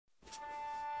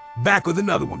Back with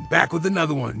another one, back with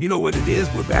another one. You know what it is?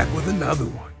 We're back with another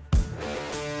one.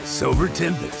 Silver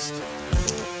Tempest.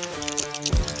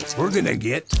 We're gonna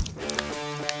get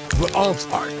the alt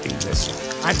art in this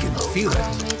one. I can feel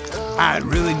it. I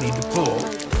really need to pull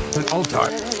an alt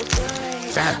art.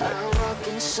 Badly.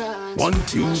 1,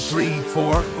 2, 3,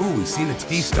 4. Ooh, we've seen a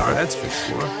T-star, that's for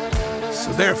sure.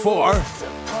 So therefore,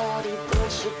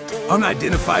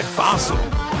 unidentified fossil.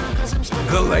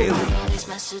 Galele.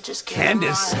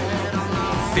 Candace.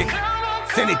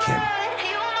 Finnegan.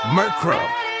 Murkrow.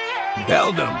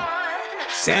 Beldum.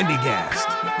 Sandygast.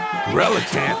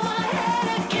 Relicanth.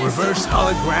 Reverse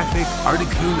holographic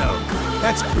Articuno.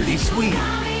 That's pretty sweet.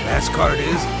 Last card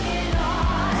is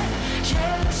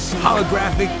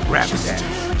holographic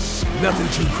Rapidash. Nothing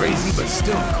too crazy, but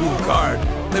still a cool card.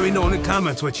 Let me know in the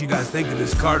comments what you guys think of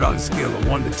this card on a scale of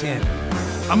 1 to 10.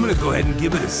 I'm gonna go ahead and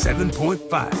give it a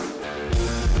 7.5.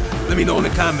 Let me know in the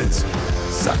comments,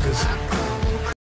 suckers.